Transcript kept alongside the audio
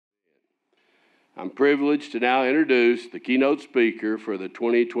I'm privileged to now introduce the keynote speaker for the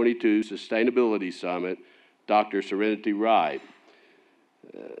 2022 Sustainability Summit, Dr. Serenity Wright.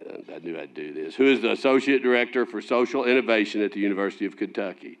 I knew I'd do this, who is the Associate Director for Social Innovation at the University of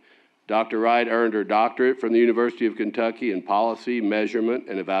Kentucky. Dr. Wright earned her doctorate from the University of Kentucky in Policy, Measurement,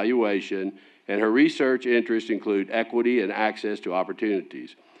 and Evaluation, and her research interests include equity and access to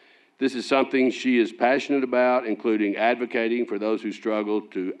opportunities. This is something she is passionate about, including advocating for those who struggle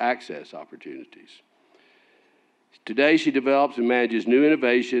to access opportunities. Today, she develops and manages new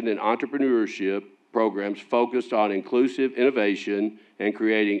innovation and entrepreneurship programs focused on inclusive innovation and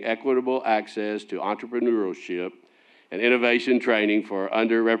creating equitable access to entrepreneurship and innovation training for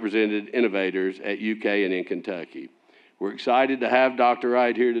underrepresented innovators at UK and in Kentucky. We're excited to have Dr.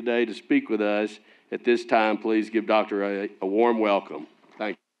 Wright here today to speak with us. At this time, please give Dr. Wright a warm welcome.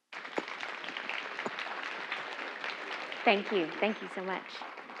 Thank you. Thank you. Thank you so much.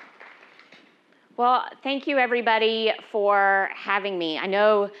 Well, thank you, everybody, for having me. I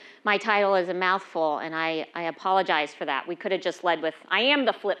know my title is a mouthful, and I apologize for that. We could have just led with, I am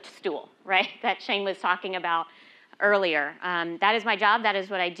the flipped stool, right, that Shane was talking about earlier. That is my job. That is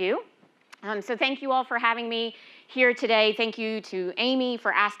what I do. So thank you all for having me here today. Thank you to Amy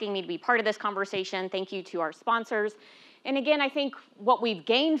for asking me to be part of this conversation. Thank you to our sponsors. And again, I think what we've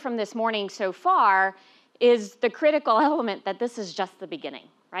gained from this morning so far is the critical element that this is just the beginning,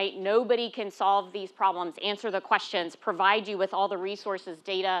 right? Nobody can solve these problems, answer the questions, provide you with all the resources,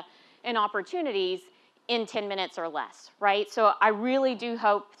 data, and opportunities in 10 minutes or less, right? So I really do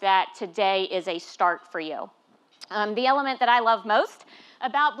hope that today is a start for you. The element that I love most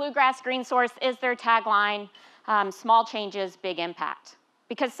about Bluegrass Green Source is their tagline, small changes, big impact.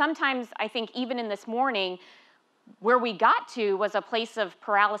 Because sometimes I think even in this morning, where we got to was a place of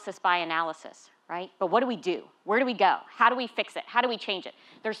paralysis by analysis, right? But what do we do? Where do we go? How do we fix it? How do we change it?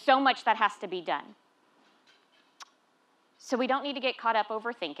 There's so much that has to be done. So we don't need to get caught up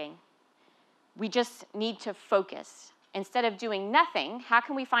overthinking. We just need to focus. Instead of doing nothing, how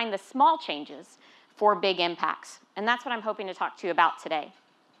can we find the small changes for big impacts? And that's what I'm hoping to talk to you about today.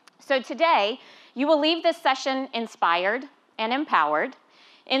 So today, you will leave this session inspired and empowered.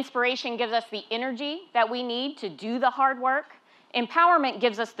 Inspiration gives us the energy that we need to do the hard work. Empowerment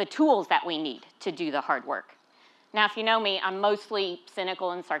gives us the tools that we need to do the hard work. Now, if you know me, I'm mostly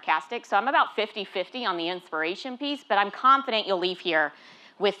cynical and sarcastic, so I'm about 50-50 on the inspiration piece, but I'm confident you'll leave here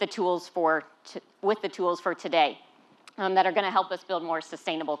with the tools for today that are going to help us build more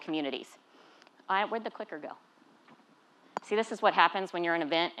sustainable communities. Where'd the clicker go? See, this is what happens when you're in an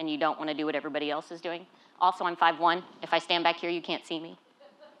event and you don't want to do what everybody else is doing. Also, I'm 5'1". If I stand back here, you can't see me.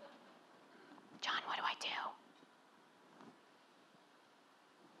 John, what do I do?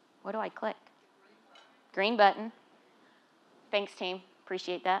 What do I click? Green button. Thanks, team.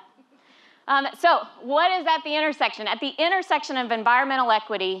 Appreciate that. So what is at the intersection? At the intersection of environmental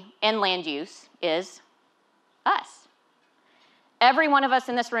equity and land use is us. Every one of us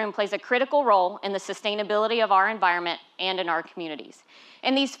in this room plays a critical role in the sustainability of our environment and in our communities.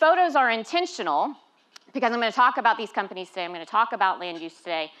 And these photos are intentional because I'm going to talk about these companies today. I'm going to talk about land use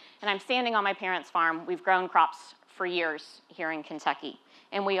today. And I'm standing on my parents' farm. We've grown crops for years here in Kentucky.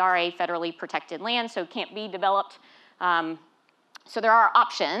 And we are a federally protected land, so it can't be developed. So there are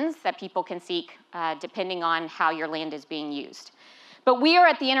options that people can seek depending on how your land is being used. But we are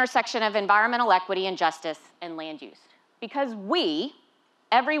at the intersection of environmental equity and justice and land use. Because we,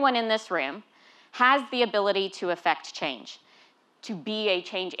 everyone in this room, has the ability to affect change, to be a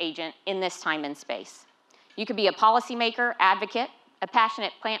change agent in this time and space. You could be a policymaker, advocate, a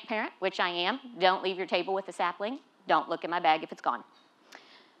passionate plant parent, which I am. Don't leave your table with a sapling. Don't look in my bag if it's gone.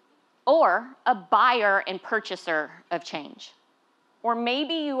 Or a buyer and purchaser of change. Or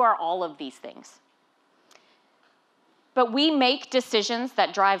maybe you are all of these things. But we make decisions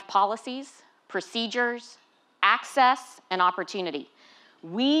that drive policies, procedures, access, and opportunity.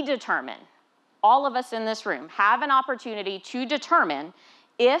 We determine, all of us in this room have an opportunity to determine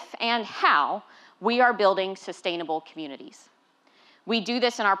if and how we are building sustainable communities. We do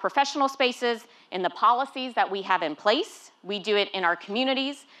this in our professional spaces, in the policies that we have in place. We do it in our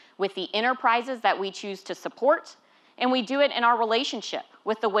communities with the enterprises that we choose to support, and we do it in our relationship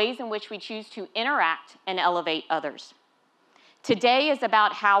with the ways in which we choose to interact and elevate others. Today is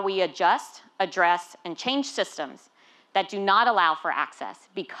about how we adjust, address, and change systems that do not allow for access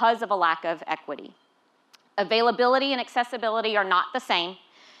because of a lack of equity. Availability and accessibility are not the same.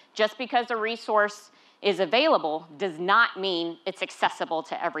 Just because a resource is available does not mean it's accessible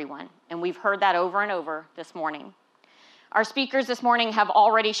to everyone, and we've heard that over and over this morning. Our speakers this morning have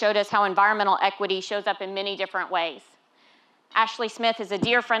already showed us how environmental equity shows up in many different ways. Ashley Smith is a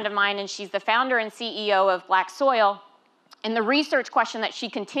dear friend of mine, and she's the founder and CEO of Black Soil. And the research question that she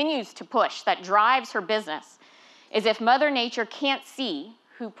continues to push that drives her business is, if Mother Nature can't see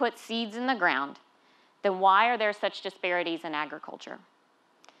who puts seeds in the ground, then why are there such disparities in agriculture?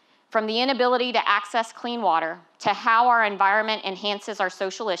 From the inability to access clean water to how our environment enhances our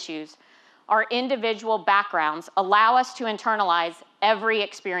social issues, our individual backgrounds allow us to internalize every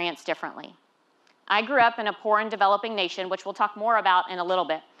experience differently. I grew up in a poor and developing nation, which we'll talk more about in a little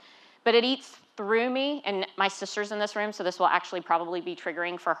bit, but it eats through me, and my sister's in this room, so this will actually probably be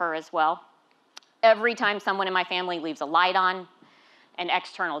triggering for her as well. Every time someone in my family leaves a light on, an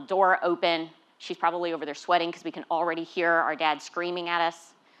external door open, she's probably over there sweating because we can already hear our dad screaming at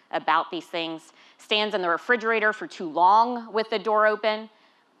us about these things, stands in the refrigerator for too long with the door open.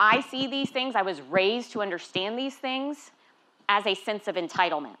 I see these things, I was raised to understand these things as a sense of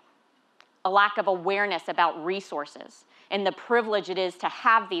entitlement, a lack of awareness about resources and the privilege it is to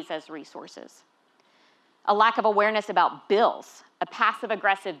have these as resources, a lack of awareness about bills, a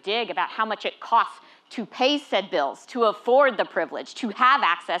passive-aggressive dig about how much it costs to pay said bills, to afford the privilege, to have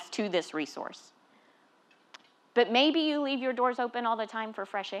access to this resource. But maybe you leave your doors open all the time for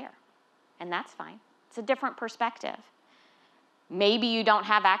fresh air, and that's fine. It's a different perspective. Maybe you don't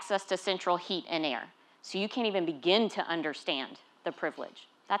have access to central heat and air, so you can't even begin to understand the privilege.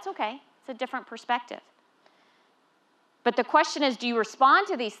 That's okay. It's a different perspective. But the question is, do you respond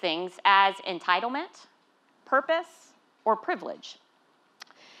to these things as entitlement, purpose, or privilege?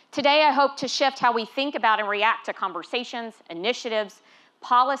 Today, I hope to shift how we think about and react to conversations, initiatives,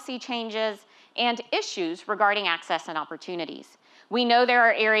 policy changes, and issues regarding access and opportunities. We know there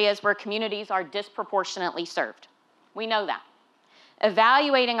are areas where communities are disproportionately served. We know that.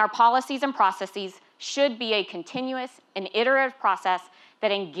 Evaluating our policies and processes should be a continuous and iterative process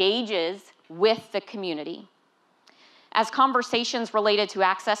that engages with the community. As conversations related to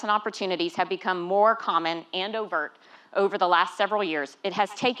access and opportunities have become more common and overt over the last several years, it has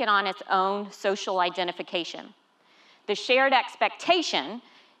taken on its own social identification. The shared expectation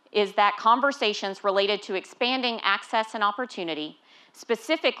is that conversations related to expanding access and opportunity,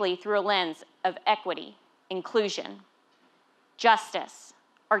 specifically through a lens of equity, inclusion, justice,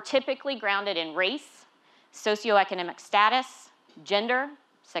 are typically grounded in race, socioeconomic status, gender,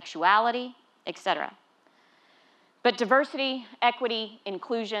 sexuality, etc. But diversity, equity,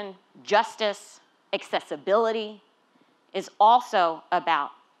 inclusion, justice, accessibility is also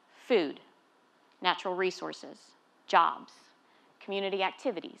about food, natural resources, jobs, community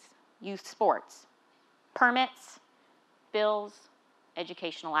activities, youth sports, permits, bills,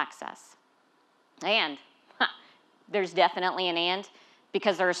 educational access. And there's definitely an and,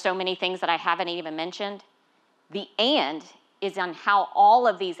 because there are so many things that I haven't even mentioned. The and is on how all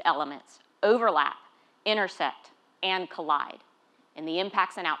of these elements overlap, intersect, and collide, and the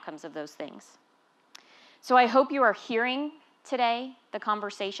impacts and outcomes of those things. So I hope you are hearing today the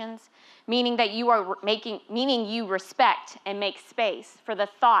conversations, meaning that you respect and make space for the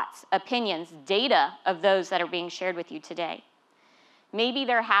thoughts, opinions, data of those that are being shared with you today. Maybe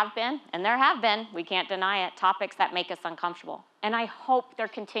there have been, we can't deny it, topics that make us uncomfortable. And I hope there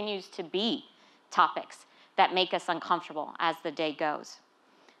continues to be topics that make us uncomfortable as the day goes.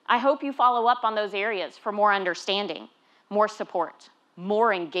 I hope you follow up on those areas for more understanding, more support,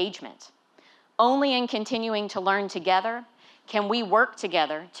 more engagement. Only in continuing to learn together can we work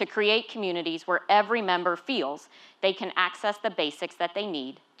together to create communities where every member feels they can access the basics that they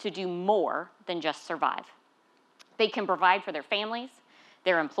need to do more than just survive. They can provide for their families,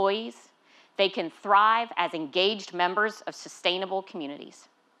 their employees. They can thrive as engaged members of sustainable communities.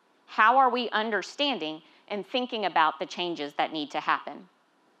 How are we understanding and thinking about the changes that need to happen?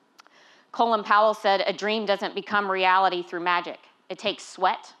 Colin Powell said, "A dream doesn't become reality through magic. It takes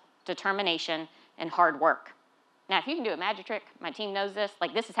sweat, determination, and hard work." Now, if you can do a magic trick, my team knows this,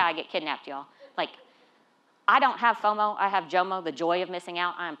 this is how I get kidnapped, y'all. I don't have FOMO, I have JOMO, the joy of missing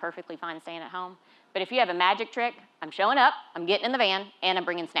out. I am perfectly fine staying at home. But if you have a magic trick, I'm showing up, I'm getting in the van, and I'm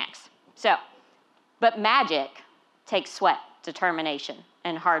bringing snacks. But magic takes sweat, determination,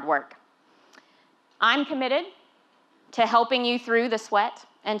 and hard work. I'm committed to helping you through the sweat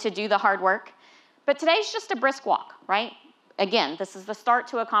and to do the hard work. But today's just a brisk walk, right? Again, this is the start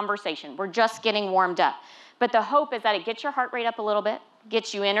to a conversation. We're just getting warmed up. But the hope is that it gets your heart rate up a little bit,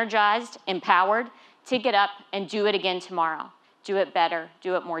 gets you energized, empowered to get up and do it again tomorrow. Do it better,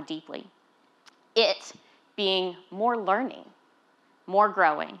 do it more deeply. It being more learning, more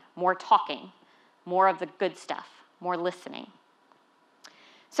growing, more talking, more of the good stuff, more listening.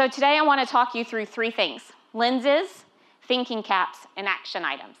 So today I want to talk you through three things: lenses, thinking caps, and action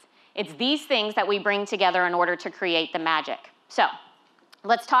items. It's these things that we bring together in order to create the magic. So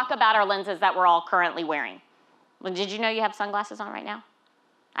let's talk about our lenses that we're all currently wearing. Well, did you know you have sunglasses on right now?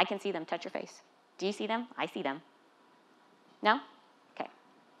 I can see them. Touch your face. Do you see them? I see them. No? Okay.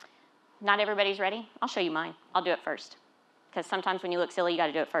 Not everybody's ready? I'll show you mine. I'll do it first. Because sometimes when you look silly, you got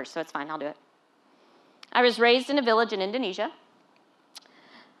to do it first, so it's fine. I'll do it. I was raised in a village in Indonesia.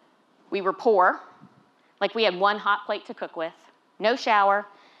 We were poor. Like, we had one hot plate to cook with, no shower.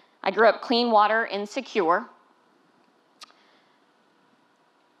 I grew up clean water, insecure.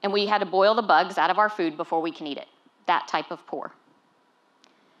 And we had to boil the bugs out of our food before we can eat it. That type of poor.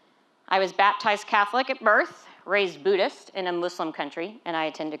 I was baptized Catholic at birth, raised Buddhist in a Muslim country, and I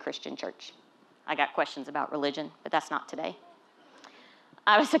attend a Christian church. I got questions about religion, but that's not today.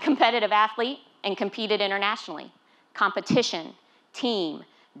 I was a competitive athlete and competed internationally. Competition, team,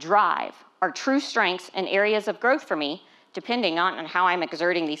 drive are true strengths and areas of growth for me, depending on how I'm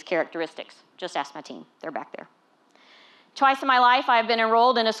exerting these characteristics. Just ask my team. They're back there. Twice in my life, I have been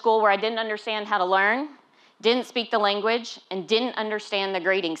enrolled in a school where I didn't understand how to learn, didn't speak the language, and didn't understand the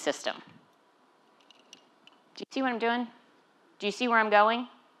grading system. Do you see what I'm doing? Do you see where I'm going?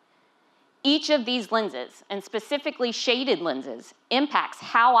 Each of these lenses, and specifically shaded lenses, impacts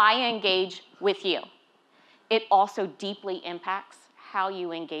how I engage with you. It also deeply impacts how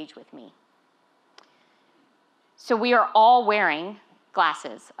you engage with me. So we are all wearing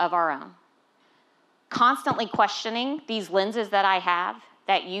glasses of our own. Constantly questioning these lenses that I have,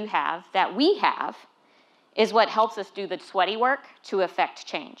 that you have, that we have, is what helps us do the sweaty work to affect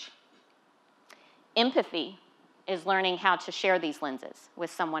change. Empathy is learning how to share these lenses with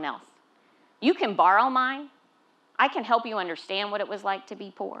someone else. You can borrow mine. I can help you understand what it was like to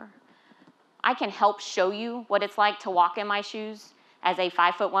be poor. I can help show you what it's like to walk in my shoes as a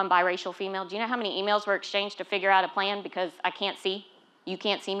 5'1" biracial female. Do you know how many emails were exchanged to figure out a plan because I can't see? You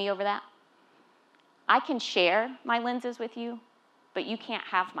can't see me over that? I can share my lenses with you, but you can't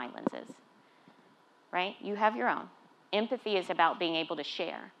have my lenses, right? You have your own. Empathy is about being able to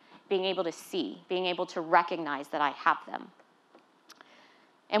share, being able to see, being able to recognize that I have them.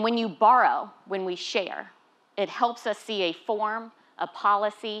 And when you borrow, when we share, it helps us see a form, a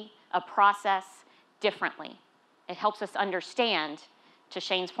policy, a process differently. It helps us understand, to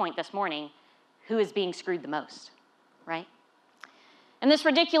Shane's point this morning, who is being screwed the most, right? And this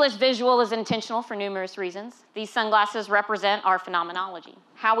ridiculous visual is intentional for numerous reasons. These sunglasses represent our phenomenology,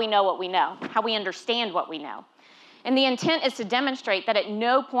 how we know what we know, how we understand what we know. And the intent is to demonstrate that at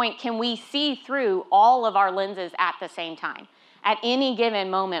no point can we see through all of our lenses at the same time. At any given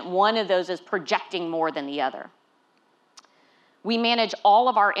moment, one of those is projecting more than the other. We manage all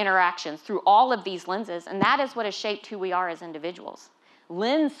of our interactions through all of these lenses, and that is what has shaped who we are as individuals.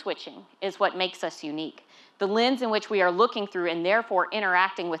 Lens switching is what makes us unique. The lens in which we are looking through and therefore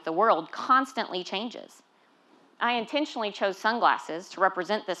interacting with the world constantly changes. I intentionally chose sunglasses to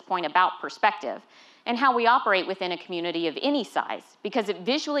represent this point about perspective and how we operate within a community of any size, because it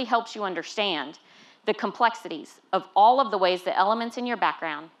visually helps you understand the complexities of all of the ways the elements in your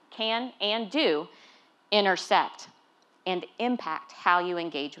background can and do intersect and impact how you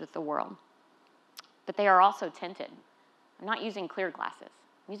engage with the world. But they are also tinted. I'm not using clear glasses.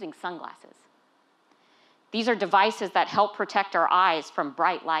 I'm using sunglasses. These are devices that help protect our eyes from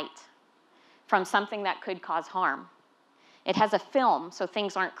bright light, from something that could cause harm. It has a film so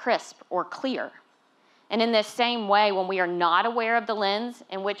things aren't crisp or clear. And in this same way, when we are not aware of the lens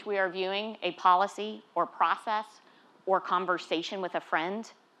in which we are viewing a policy or process or conversation with a friend,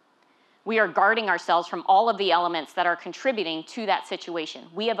 we are guarding ourselves from all of the elements that are contributing to that situation.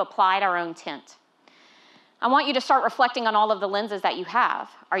 We have applied our own tint. I want you to start reflecting on all of the lenses that you have.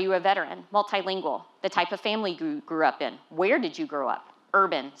 Are you a veteran, multilingual, the type of family you grew up in? Where did you grow up?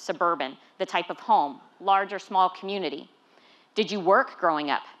 Urban, suburban, the type of home, large or small community? Did you work growing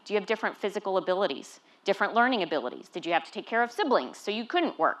up? Do you have different physical abilities? Different learning abilities? Did you have to take care of siblings so you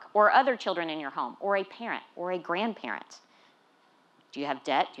couldn't work, or other children in your home, or a parent, or a grandparent? Do you have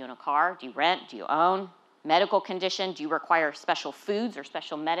debt? Do you own a car? Do you rent? Do you own? Medical condition? Do you require special foods or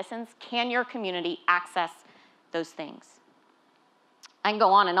special medicines? Can your community access those things? I can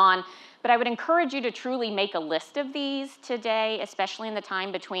go on, but I would encourage you to truly make a list of these today, especially in the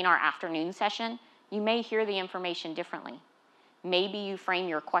time between our afternoon session. You may hear the information differently. Maybe you frame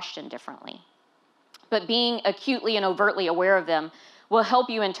your question differently. But being acutely and overtly aware of them will help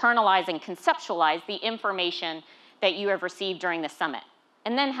you internalize and conceptualize the information that you have received during the summit,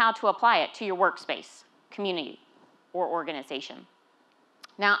 and then how to apply it to your workspace, community, or organization.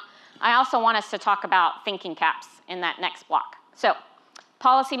 Now, I also want us to talk about thinking caps in that next block. So,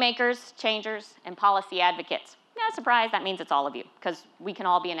 policymakers, changers, and policy advocates. No surprise, that means it's all of you, because we can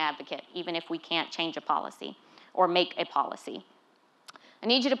all be an advocate, even if we can't change a policy. or make a policy. I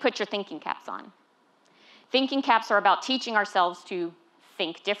need you to put your thinking caps on. Thinking caps are about teaching ourselves to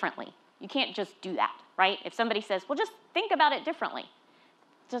think differently. You can't just do that, right? If somebody says, well, just think about it differently,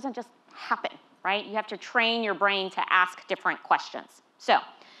 it doesn't just happen, right? You have to train your brain to ask different questions. So,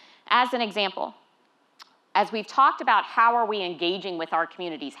 as an example, as we've talked about how are we engaging with our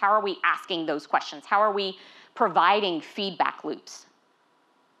communities, how are we asking those questions, how are we providing feedback loops?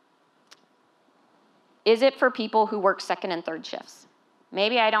 Is it for people who work second and third shifts?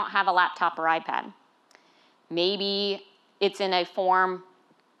 Maybe I don't have a laptop or iPad. Maybe it's in a form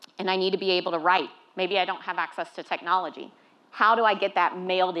and I need to be able to write. Maybe I don't have access to technology. How do I get that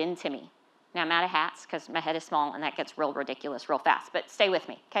mailed into me? Now, I'm out of hats because my head is small and that gets real ridiculous real fast, but stay with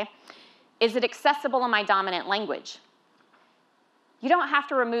me, okay? Is it accessible in my dominant language? You don't have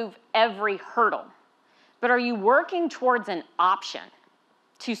to remove every hurdle, but are you working towards an option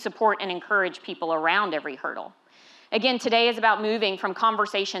to support and encourage people around every hurdle? Again, today is about moving from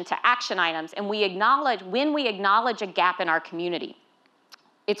conversation to action items, and when we acknowledge a gap in our community,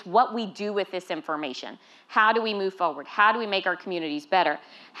 it's what we do with this information. How do we move forward? How do we make our communities better?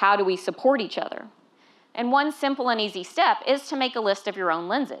 How do we support each other? And one simple and easy step is to make a list of your own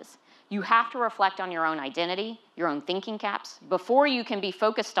lenses. You have to reflect on your own identity, your own thinking caps, before you can be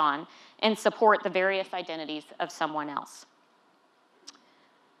focused on and support the various identities of someone else.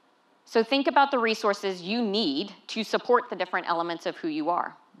 So think about the resources you need to support the different elements of who you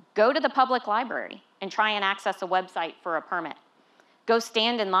are. Go to the public library and try and access a website for a permit. Go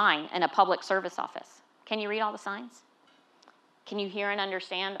stand in line in a public service office. Can you read all the signs? Can you hear and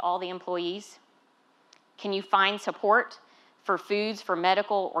understand all the employees? Can you find support for foods, for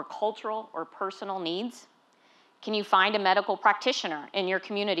medical or cultural or personal needs? Can you find a medical practitioner in your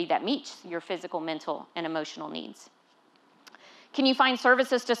community that meets your physical, mental, and emotional needs? Can you find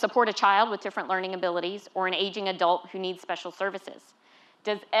services to support a child with different learning abilities or an aging adult who needs special services?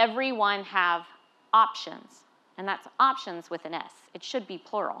 Does everyone have options? And that's options with an S. It should be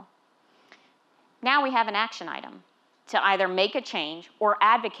plural. Now we have an action item to either make a change or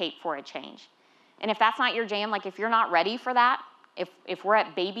advocate for a change. And if that's not your jam, like if you're not ready for that, if we're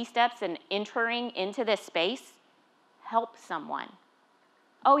at baby steps and entering into this space, help someone.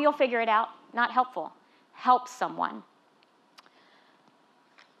 Oh, you'll figure it out. Not helpful. Help someone.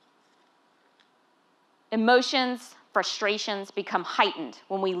 Emotions, frustrations become heightened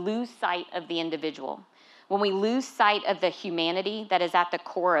when we lose sight of the individual, when we lose sight of the humanity that is at the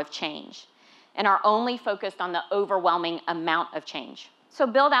core of change, and are only focused on the overwhelming amount of change. So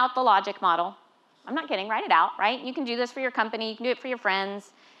build out the logic model. I'm not kidding, write it out, right? You can do this for your company, you can do it for your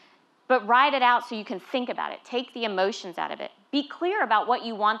friends, but write it out so you can think about it. Take the emotions out of it. Be clear about what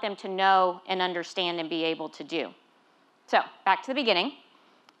you want them to know and understand and be able to do. So back to the beginning,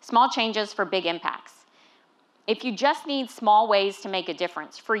 small changes for big impacts. If you just need small ways to make a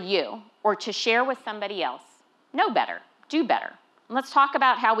difference for you or to share with somebody else, know better, do better. And let's talk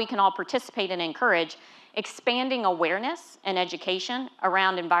about how we can all participate and encourage expanding awareness and education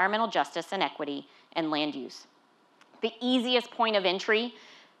around environmental justice and equity and land use. The easiest point of entry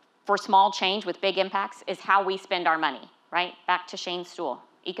for small change with big impacts is how we spend our money, right? Back to Shane's stool.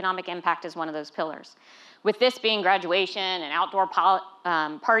 Economic impact is one of those pillars. With this being graduation and outdoor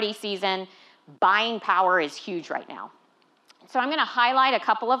party season, buying power is huge right now. So I'm going to highlight a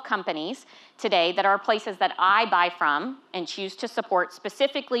couple of companies today that are places that I buy from and choose to support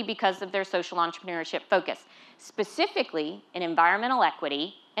specifically because of their social entrepreneurship focus, specifically in environmental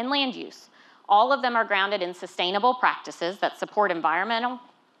equity and land use. All of them are grounded in sustainable practices that support environmental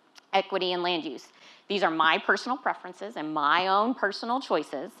equity and land use. These are my personal preferences and my own personal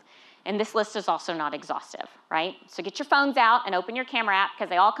choices, and this list is also not exhaustive, right? So get your phones out and open your camera app because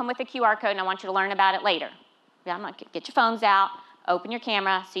they all come with a QR code and I want you to learn about it later. Yeah, I'm gonna get your phones out, open your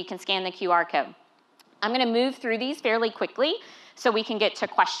camera so you can scan the QR code. I'm gonna move through these fairly quickly so we can get to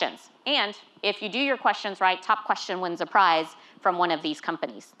questions. And if you do your questions right, top question wins a prize from one of these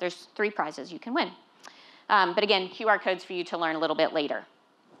companies. There's 3 prizes you can win. But again, QR codes for you to learn a little bit later.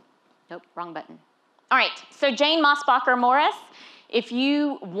 Nope, wrong button. All right, so Jane Mosbacher Morris, if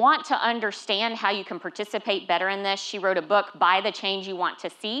you want to understand how you can participate better in this, she wrote a book, Buy the Change You Want to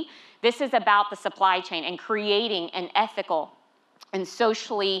See. This is about the supply chain and creating an ethical and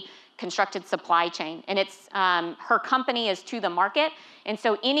socially constructed supply chain. And it's her company is To the Market. And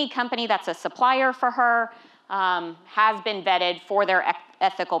so any company that's a supplier for her has been vetted for their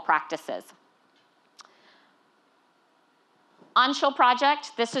ethical practices. Anshul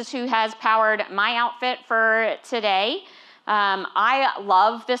Project, this is who has powered my outfit for today. I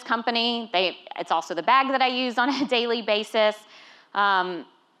love this company. It's also the bag that I use on a daily basis.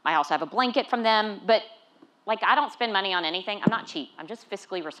 I also have a blanket from them, but like I don't spend money on anything. I'm not cheap. I'm just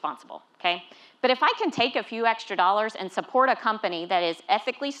fiscally responsible, okay? But if I can take a few extra dollars and support a company that is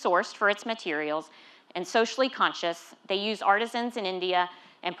ethically sourced for its materials and socially conscious, they use artisans in India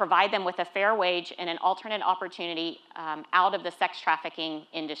and provide them with a fair wage and an alternate opportunity out of the sex trafficking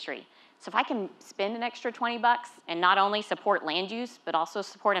industry. So if I can spend an extra 20 bucks and not only support land use, but also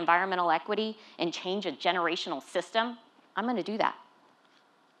support environmental equity and change a generational system, I'm gonna do that.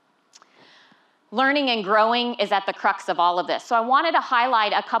 Learning and growing is at the crux of all of this. So I wanted to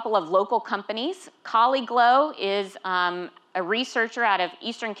highlight a couple of local companies. Colliglow is a researcher out of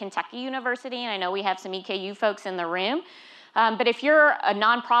Eastern Kentucky University, and I know we have some EKU folks in the room. But if you're a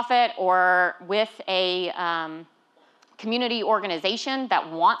nonprofit or with a community organization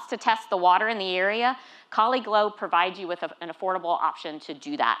that wants to test the water in the area, Colliglow provides you with an affordable option to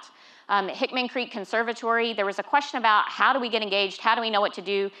do that. Hickman Creek Conservatory, there was a question about how do we get engaged, how do we know what to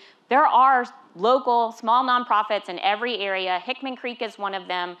do? There are local, small nonprofits in every area. Hickman Creek is one of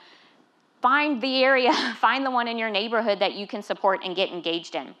them. Find the area, find the one in your neighborhood that you can support and get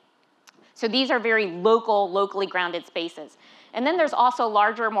engaged in. So these are very local, locally grounded spaces. And then there's also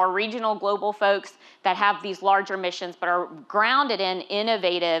larger, more regional, global folks that have these larger missions but are grounded in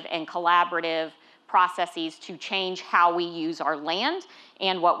innovative and collaborative processes to change how we use our land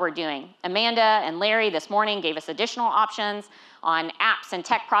and what we're doing. Amanda and Larry this morning gave us additional options on apps and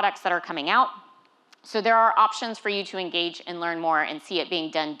tech products that are coming out. So there are options for you to engage and learn more and see it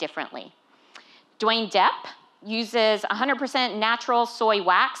being done differently. Dwayne Depp uses 100% natural soy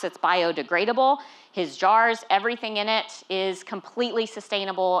wax. It's biodegradable. His jars, everything in it is completely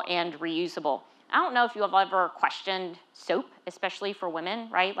sustainable and reusable. I don't know if you have ever questioned soap, especially for women,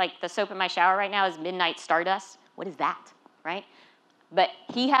 right? Like the soap in my shower right now is Midnight Stardust. What is that, right? But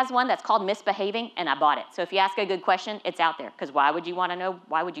he has one that's called Misbehaving, and I bought it. So if you ask a good question, it's out there. Because why would you want to know?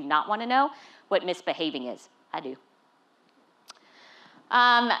 Why would you not want to know what misbehaving is? I do.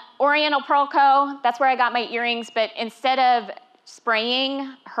 Oriental Pearl Co., that's where I got my earrings, but instead of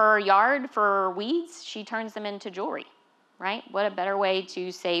spraying her yard for weeds, she turns them into jewelry, right? What a better way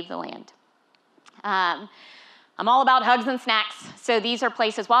to save the land. I'm all about hugs and snacks. So these are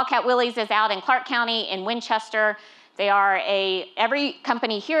places, Wildcat Willie's is out in Clark County, in Winchester. They are every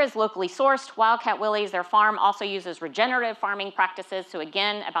company here is locally sourced. Wildcat Willie's, their farm also uses regenerative farming practices. So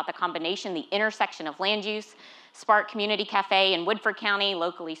again, about the combination, the intersection of land use. Spark Community Cafe in Woodford County,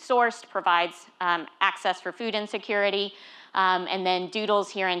 locally sourced, provides access for food insecurity. And then Doodles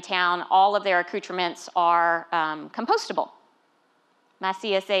here in town, all of their accoutrements are compostable. My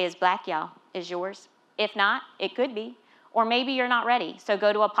CSA is black, y'all. Is yours? If not, it could be. Or maybe you're not ready. So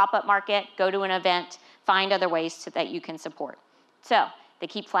go to a pop-up market, go to an event, find other ways that you can support. So they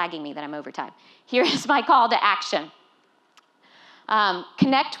keep flagging me that I'm over time. Here is my call to action.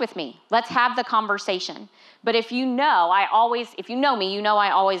 Connect with me. Let's have the conversation. But if you know, if you know me, you know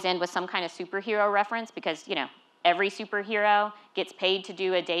I always end with some kind of superhero reference because, you know, every superhero gets paid to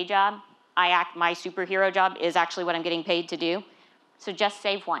do a day job. My superhero job is actually what I'm getting paid to do. So just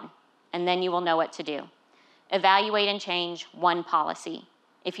save one, and then you will know what to do. Evaluate and change one policy.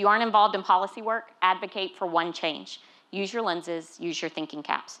 If you aren't involved in policy work, advocate for one change. Use your lenses, use your thinking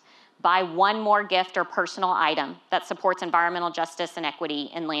caps. Buy one more gift or personal item that supports environmental justice and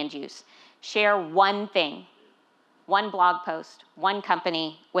equity in land use. Share one thing, one blog post, one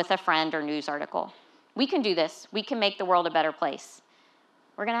company with a friend or news article. We can do this. We can make the world a better place.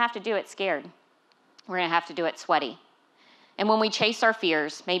 We're gonna have to do it scared. We're gonna have to do it sweaty. And when we chase our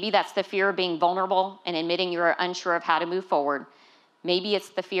fears, maybe that's the fear of being vulnerable and admitting you're unsure of how to move forward. Maybe it's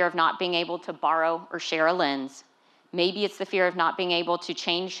the fear of not being able to borrow or share a lens. Maybe it's the fear of not being able to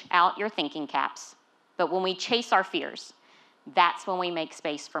change out your thinking caps. But when we chase our fears, that's when we make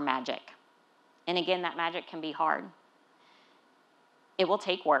space for magic. And again, that magic can be hard. It will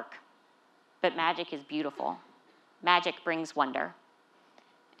take work, but magic is beautiful. Magic brings wonder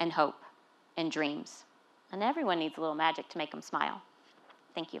and hope and dreams. And everyone needs a little magic to make them smile.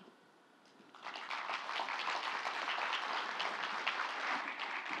 Thank you.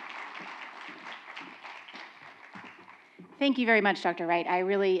 Thank you very much, Dr. Wright. I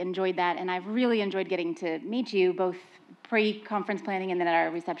really enjoyed that, and I've really enjoyed getting to meet you both pre-conference planning and then at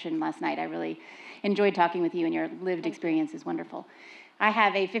our reception last night. I really enjoyed talking with you, and your lived experience is wonderful. I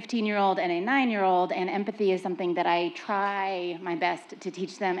have a 15-year-old and a 9-year-old, and empathy is something that I try my best to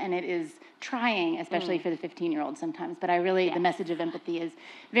teach them, and it is trying, especially for the 15-year-old sometimes. But the message of empathy is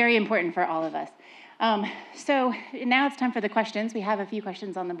very important for all of us. So now it's time for the questions. We have a few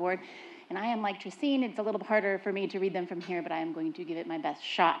questions on the board. And I am like Tracine. It's a little harder for me to read them from here, but I am going to give it my best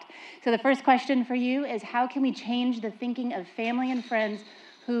shot. So the first question for you is, how can we change the thinking of family and friends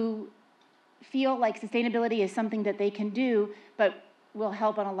who feel like sustainability is something that they can do, but will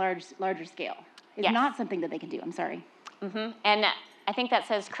help on a larger scale. It's Yes. not something that they can do. I'm sorry. Mm-hmm. And I think that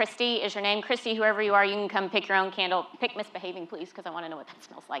says Christy is your name. Christy, whoever you are, you can come pick your own candle. Pick Misbehaving, please, because I want to know what that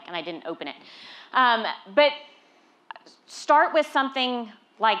smells like, and I didn't open it. But start with something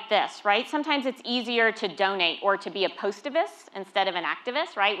like this, right? Sometimes it's easier to donate or to be a postivist instead of an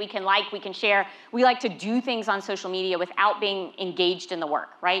activist, right? We can share. We like to do things on social media without being engaged in the work,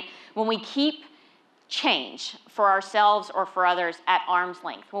 right? When we keep change for ourselves or for others at arm's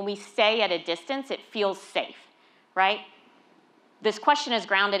length, when we stay at a distance, it feels safe, right? This question is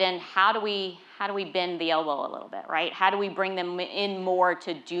grounded in how do we bend the elbow a little bit, right? How do we bring them in more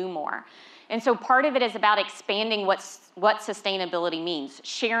to do more? And so part of it is about expanding what sustainability means,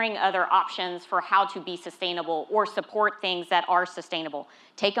 sharing other options for how to be sustainable or support things that are sustainable.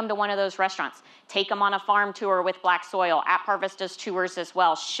 Take them to one of those restaurants. Take them on a farm tour with Black Soil. App Harvest does tours as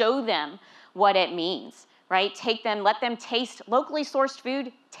well. Show them what it means, right? Take them, let them taste locally sourced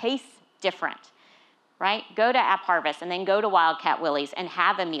food, tastes different, right? Go to App Harvest and then go to Wildcat Willie's and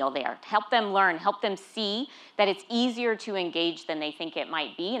have a meal there. Help them learn, help them see that it's easier to engage than they think it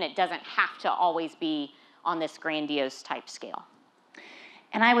might be, and it doesn't have to always be on this grandiose type scale.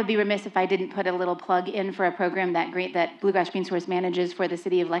 And I would be remiss if I didn't put a little plug in for a program that Bluegrass Green Source manages for the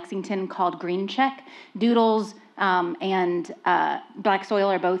city of Lexington called Green Check. Doodles and Black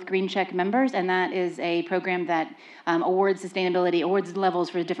Soil are both Green Check members, and that is a program that awards levels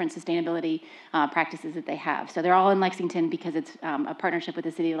for different sustainability practices that they have. So they're all in Lexington because it's a partnership with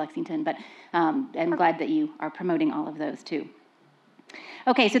the city of Lexington, but I'm glad that you are promoting all of those too.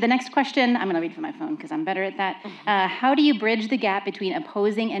 Okay, so the next question, I'm going to read from my phone because I'm better at that. How do you bridge the gap between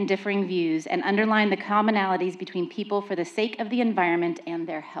opposing and differing views and underline the commonalities between people for the sake of the environment and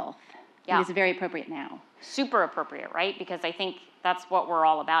their health? Yeah. It is very appropriate now. Super appropriate, right? Because I think that's what we're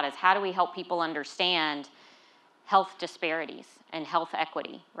all about, is how do we help people understand health disparities and health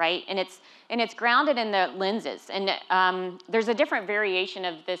equity, right? And it's grounded in the lenses. And there's a different variation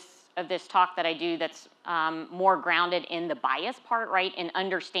of this talk that I do that's more grounded in the bias part, right? In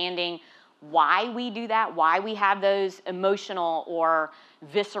understanding why we do that, why we have those emotional or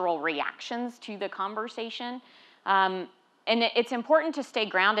visceral reactions to the conversation. And it's important to stay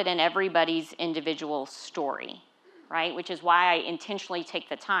grounded in everybody's individual story, right? Which is why I intentionally take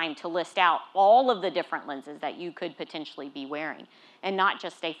the time to list out all of the different lenses that you could potentially be wearing and not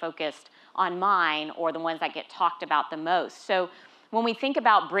just stay focused on mine or the ones that get talked about the most. So when we think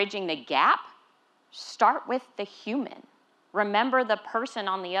about bridging the gap, start with the human. Remember the person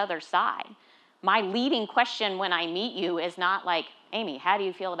on the other side. My leading question when I meet you is not like, Amy, how do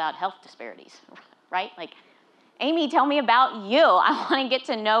you feel about health disparities, right? Like, Amy, tell me about you. I want to get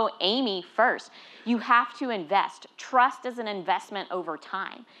to know Amy first. You have to invest. Trust is an investment over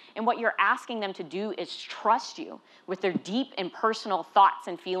time. And what you're asking them to do is trust you with their deep and personal thoughts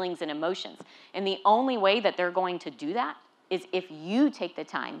and feelings and emotions. And the only way that they're going to do that is if you take the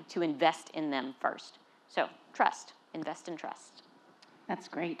time to invest in them first. So trust, invest in trust. That's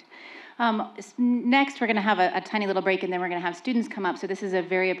great. Next, we're going to have a tiny little break, and then we're going to have students come up. So this is a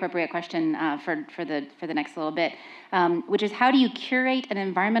very appropriate question for the next little bit, which is how do you curate an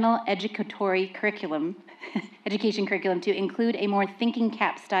environmental education curriculum to include a more thinking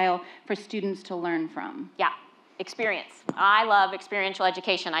cap style for students to learn from? Yeah, experience. I love experiential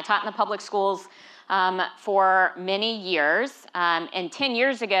education. I taught in the public schools for many years, and 10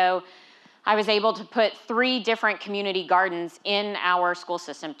 years ago, I was able to put 3 different community gardens in our school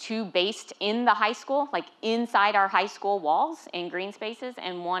system, 2 based in the high school, like inside our high school walls in green spaces,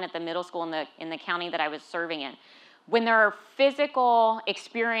 and 1 at the middle school in the county that I was serving in. When there are physical,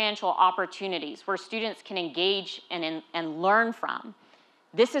 experiential opportunities where students can engage and learn from,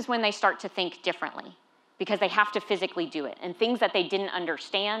 this is when they start to think differently because they have to physically do it. And things that they didn't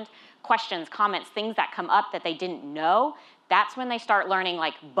understand, questions, comments, things that come up that they didn't know, that's when they start learning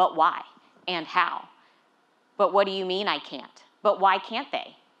like, but why? And how? But what do you mean I can't? But why can't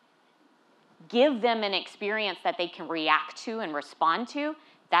they? Give them an experience that they can react to and respond to.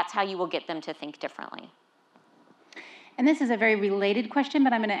 That's how you will get them to think differently. And this is a very related question,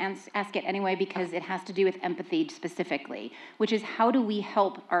 but I'm going to ask it anyway because it has to do with empathy specifically, which is how do we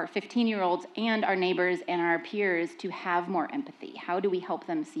help our 15-year-olds and our neighbors and our peers to have more empathy? How do we help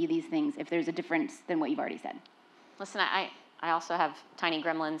them see these things if there's a difference than what you've already said? Listen, I also have tiny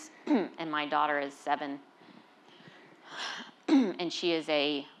gremlins, and my daughter is 7, and she is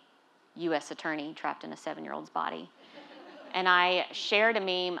a U.S. attorney trapped in a 7-year-old's body. And I shared a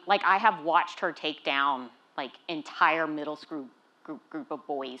meme, like I have watched her take down like entire middle school group of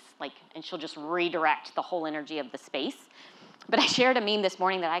boys, like, and she'll just redirect the whole energy of the space. But I shared a meme this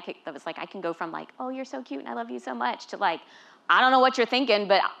morning that was like, I can go from like, oh, you're so cute and I love you so much, to like, I don't know what you're thinking,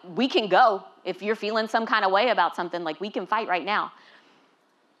 but we can go. If you're feeling some kind of way about something, like, we can fight right now.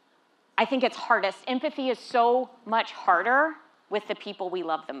 I think it's hardest. Empathy is so much harder with the people we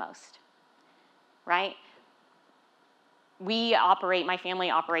love the most, right? My family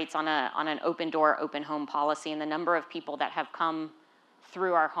operates on an open door, open home policy, and the number of people that have come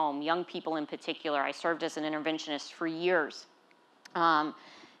through our home, young people in particular. I served as an interventionist for years, and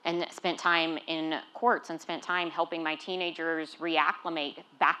spent time in courts and spent time helping my teenagers reacclimate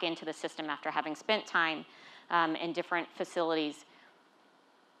back into the system after having spent time in different facilities.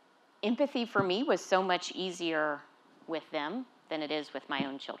 Empathy for me was so much easier with them than it is with my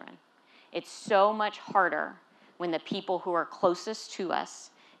own children. It's so much harder when the people who are closest to us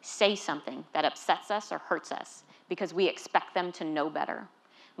say something that upsets us or hurts us, because we expect them to know better.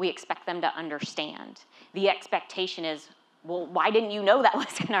 We expect them to understand. The expectation is, well, why didn't you know that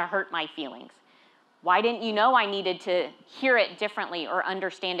was going to hurt my feelings? Why didn't you know I needed to hear it differently or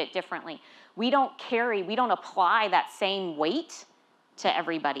understand it differently? We don't apply that same weight to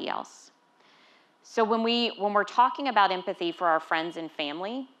everybody else. So when we're talking about empathy for our friends and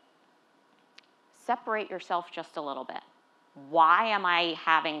family, separate yourself just a little bit. Why am I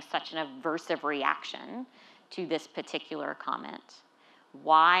having such an aversive reaction to this particular comment?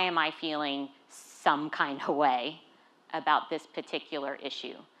 Why am I feeling some kind of way about this particular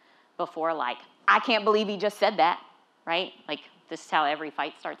issue? Before, like, I can't believe he just said that, right? Like, this is how every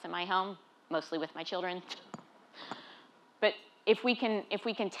fight starts in my home, mostly with my children. But if we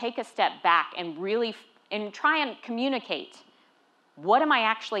can take a step back and really try and communicate, what am I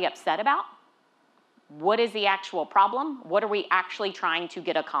actually upset about? What is the actual problem? What are we actually trying to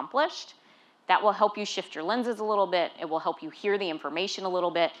get accomplished? That will help you shift your lenses a little bit. It will help you hear the information a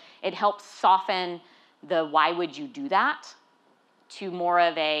little bit. It helps soften the why would you do that to more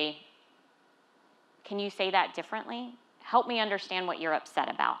of a, can you say that differently? Help me understand what you're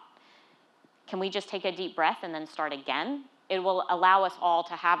upset about. Can we just take a deep breath and then start again? It will allow us all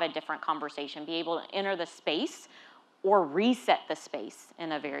to have a different conversation, be able to enter the space or reset the space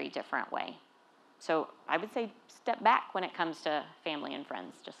in a very different way. So I would say step back when it comes to family and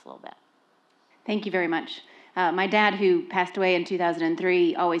friends, just a little bit. Thank you very much. My dad, who passed away in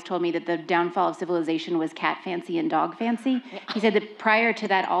 2003, always told me that the downfall of civilization was cat fancy and dog fancy. He said that prior to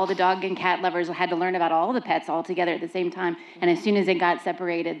that, all the dog and cat lovers had to learn about all the pets all together at the same time. And as soon as it got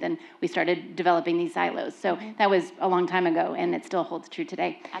separated, then we started developing these silos. So that was a long time ago, and it still holds true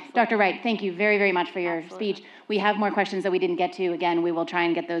today. Absolutely. Dr. Wright, thank you very, very much for your speech. We have more questions that we didn't get to. Again, we will try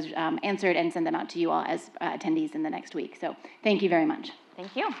and get those answered and send them out to you all as attendees in the next week. So thank you very much.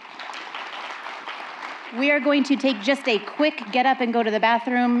 Thank you. We are going to take just a quick get up and go to the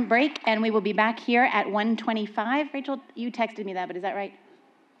bathroom break, and we will be back here at 1:25. Rachel, you texted me that, but is that right?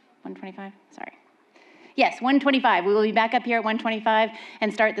 1:25? Sorry. Yes, 1:25. We will be back up here at 1:25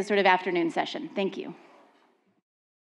 and start the sort of afternoon session. Thank you.